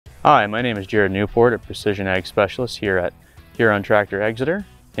Hi, my name is Jared Newport, a Precision Ag Specialist here at Huron Tractor Exeter,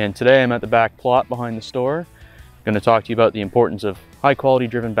 and today I'm at the back plot behind the store. I'm going to talk to you about the importance of high quality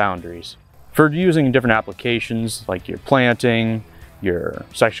driven boundaries. For using different applications like your planting, your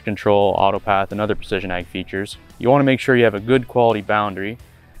section control, autopath, and other precision ag features, you want to make sure you have a good quality boundary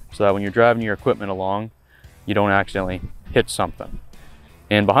so that when you're driving your equipment along, you don't accidentally hit something.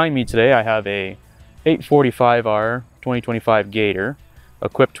 And behind me today I have a 845R 2025 Gator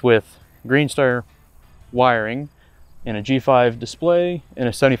equipped with Green Star wiring and a G5 display and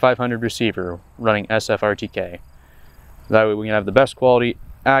a 7500 receiver running SFRTK. That way we can have the best quality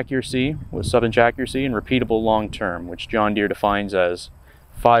accuracy with sub-inch accuracy and repeatable long term, which John Deere defines as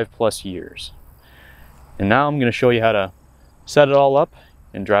 5+ years. And now I'm going to show you how to set it all up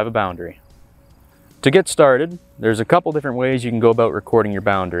and drive a boundary. To get started, there's a couple different ways you can go about recording your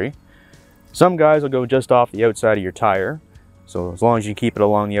boundary. Some guys will go just off the outside of your tire, so as long as you keep it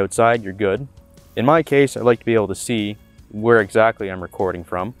along the outside, you're good. In my case, I like to be able to see where exactly I'm recording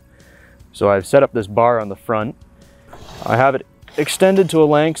from. So I've set up this bar on the front. I have it extended to a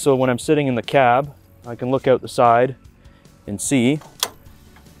length so when I'm sitting in the cab, I can look out the side and see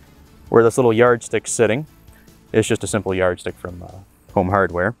where this little yardstick's sitting. It's just a simple yardstick from Home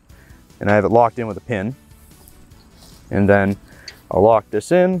Hardware. And I have it locked in with a pin. And then I'll lock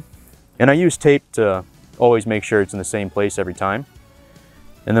this in. And I use tape to always make sure it's in the same place every time.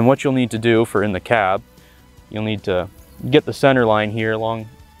 And then what you'll need to do for in the cab, you'll need to get the center line here along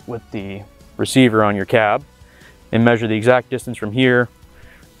with the receiver on your cab and measure the exact distance from here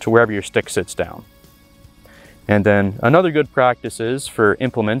to wherever your stick sits down. And then another good practice is for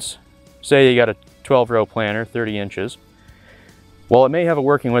implements, say you got a 12-row planter, 30 inches. While it may have a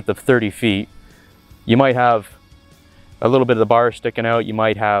working width of 30 feet, you might have a little bit of the bar sticking out, you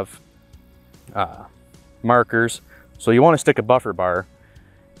might have markers. So you want to stick a buffer bar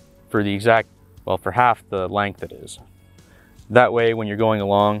for the exact, well, for half the length it is. That way when you're going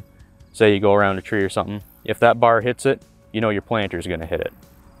along, say you go around a tree or something, if that bar hits it, you know your planter is going to hit it.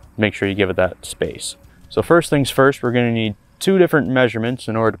 Make sure you give it that space. So first things first, we're going to need two different measurements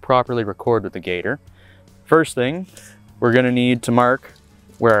in order to properly record with the Gator. First thing, we're going to need to mark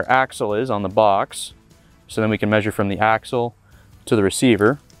where our axle is on the box, so then we can measure from the axle to the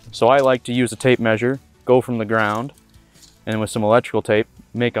receiver. So I like to use a tape measure, go from the ground, and with some electrical tape,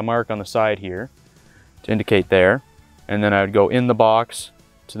 make a mark on the side here to indicate there. And then I would go in the box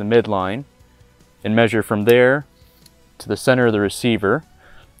to the midline and measure from there to the center of the receiver.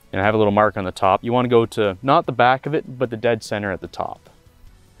 And I have a little mark on the top. You want to go to not the back of it, but the dead center at the top.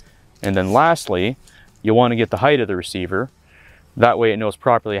 And then lastly, you want to get the height of the receiver. That way it knows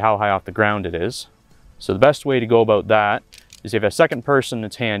properly how high off the ground it is. So the best way to go about that is if you have a second person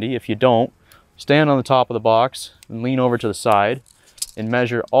that's handy. If you don't, stand on the top of the box and lean over to the side and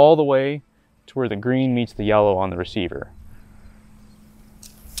measure all the way to where the green meets the yellow on the receiver.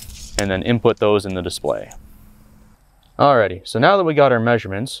 And then input those in the display. Alrighty, so now that we got our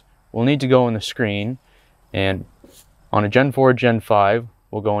measurements, we'll need to go in the screen, and on a Gen 4, Gen 5,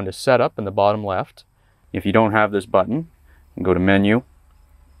 we'll go into Setup in the bottom left. If you don't have this button, go to Menu,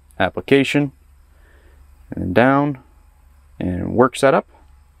 Application, and then down, and Work Setup.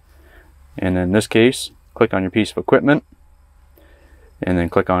 And in this case, click on your piece of equipment, and then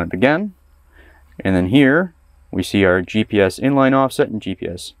click on it again. And then here, we see our GPS inline offset and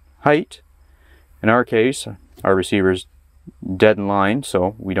GPS height. In our case, our receiver's dead in line,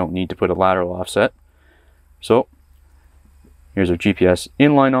 so we don't need to put a lateral offset. So here's our GPS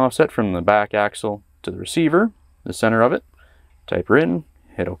inline offset from the back axle to the receiver, the center of it. Type her in,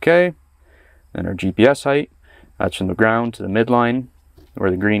 hit OK. Then our GPS height, that's from the ground to the midline where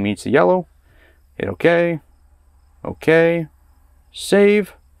the green meets the yellow. Hit OK, OK,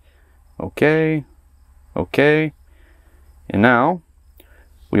 save, OK, OK. And now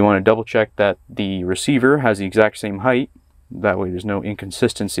we want to double check that the receiver has the exact same height. That way there's no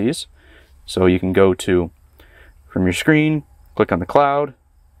inconsistencies. So you can go to, from your screen, click on the cloud,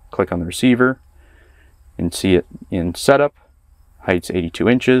 click on the receiver, and see it in setup. Height's 82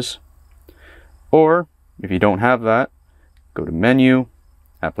 inches. Or if you don't have that, go to Menu,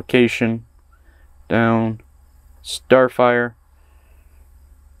 Application, down, Starfire,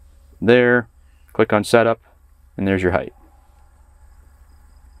 there, click on Setup, and there's your height.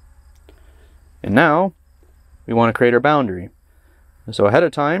 And now we want to create our boundary. So ahead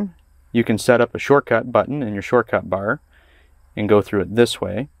of time, you can set up a shortcut button in your shortcut bar and go through it this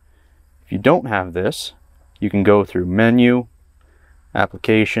way. If you don't have this, you can go through Menu,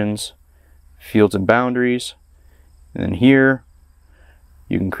 Applications, Fields and Boundaries, and then here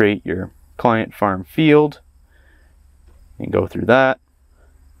you can create your client farm field and go through that.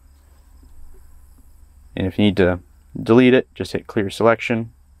 And if you need to delete it, just hit clear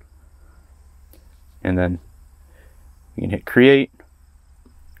selection, and then you can hit create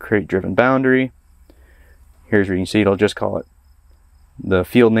driven boundary. Here's where you can see it'll just call it the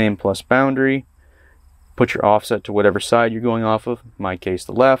field name plus boundary. Put your offset to whatever side you're going off of. In my case,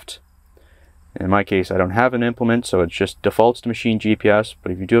 the left. In my case, I don't have an implement, so it just defaults to machine GPS,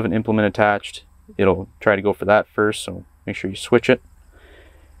 but if you do have an implement attached, it'll try to go for that first, so make sure you switch it.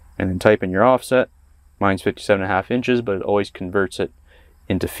 And then type in your offset. Mine's 57.5 inches, but it always converts it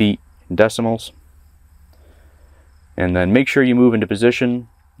into feet and decimals. And then make sure you move into position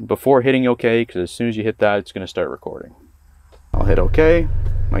before hitting OK, because as soon as you hit that, it's going to start recording. I'll hit OK.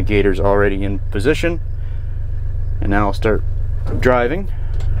 My Gator's already in position. And now I'll start driving.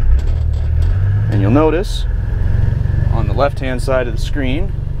 And you'll notice on the left-hand side of the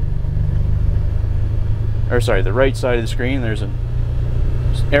screen, or sorry, the right side of the screen, there's an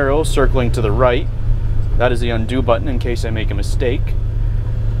arrow circling to the right. That is the undo button in case I make a mistake.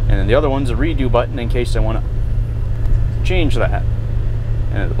 And then the other one's a redo button in case I want to change that.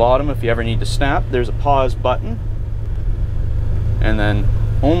 And at the bottom, if you ever need to snap, there's a pause button. And then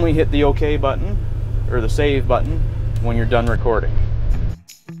only hit the OK button or the save button when you're done recording.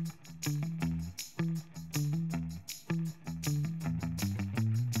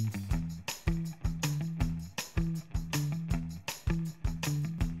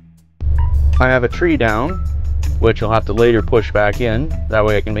 I have a tree down, which I'll have to later push back in. That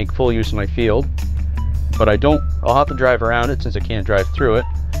way I can make full use of my field. But I'll have to drive around it since I can't drive through it.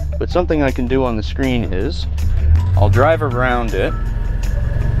 But something I can do on the screen is, I'll drive around it.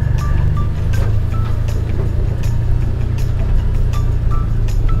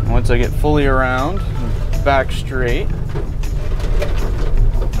 Once I get fully around, back straight,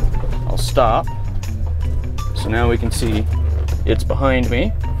 I'll stop. So now we can see it's behind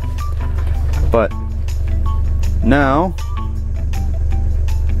me. But now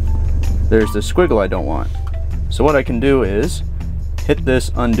there's the squiggle I don't want. So what I can do is hit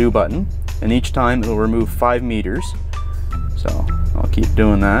this undo button, and each time it'll remove 5 meters. So I'll keep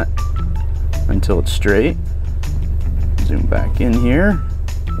doing that until it's straight. Zoom back in here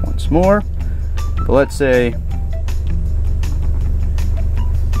once more. But let's say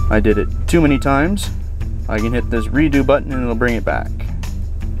I did it too many times. I can hit this redo button and it'll bring it back.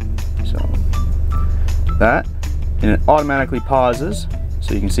 So that, and it automatically pauses.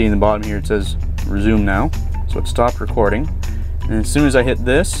 So you can see in the bottom here it says resume now. So it stopped recording. And as soon as I hit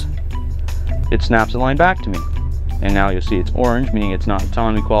this, it snaps the line back to me. And now you'll see it's orange, meaning it's not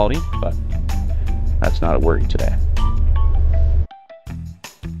autonomy quality, but that's not a worry today.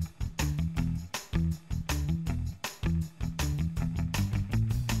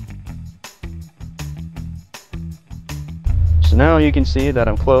 So now you can see that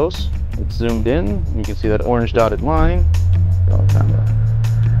I'm close. It's zoomed in. You can see that orange dotted line. I'll kind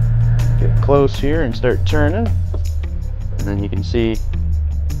of get close here and start turning. And then you can see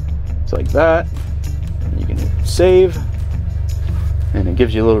it's like that. And you can save. And it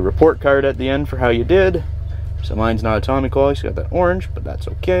gives you a little report card at the end for how you did. So mine's not autonomy quality, so you got that orange, but that's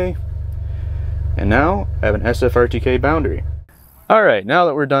okay. And now I have an SFRTK boundary. Alright, now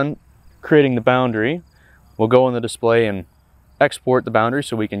that we're done creating the boundary, we'll go in the display and export the boundary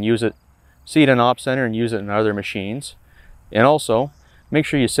so we can use it, see it in Op Center and use it in other machines. And also, make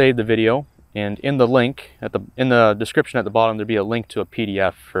sure you save the video, and in the link, in the description at the bottom, there'll be a link to a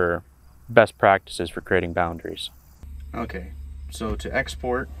PDF for best practices for creating boundaries. Okay, so to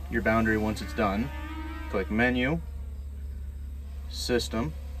export your boundary once it's done, click Menu,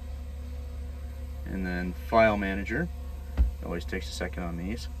 System, and then File Manager. It always takes a second on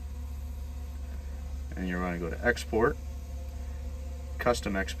these. And you're going to go to Export,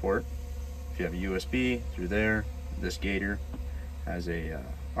 Custom Export. If you have a USB through there, this Gator has a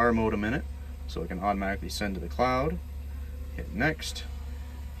R modem in it, so it can automatically send to the cloud. Hit Next,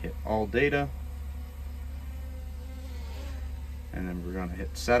 hit All Data, and then we're going to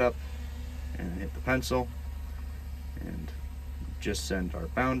hit Setup and hit the pencil and just send our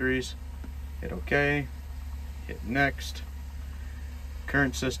boundaries. Hit OK, hit Next.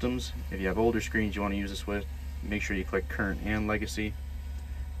 Current systems, if you have older screens you want to use this with, make sure you click Current and Legacy,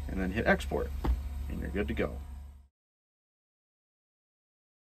 and then hit Export, and you're good to go.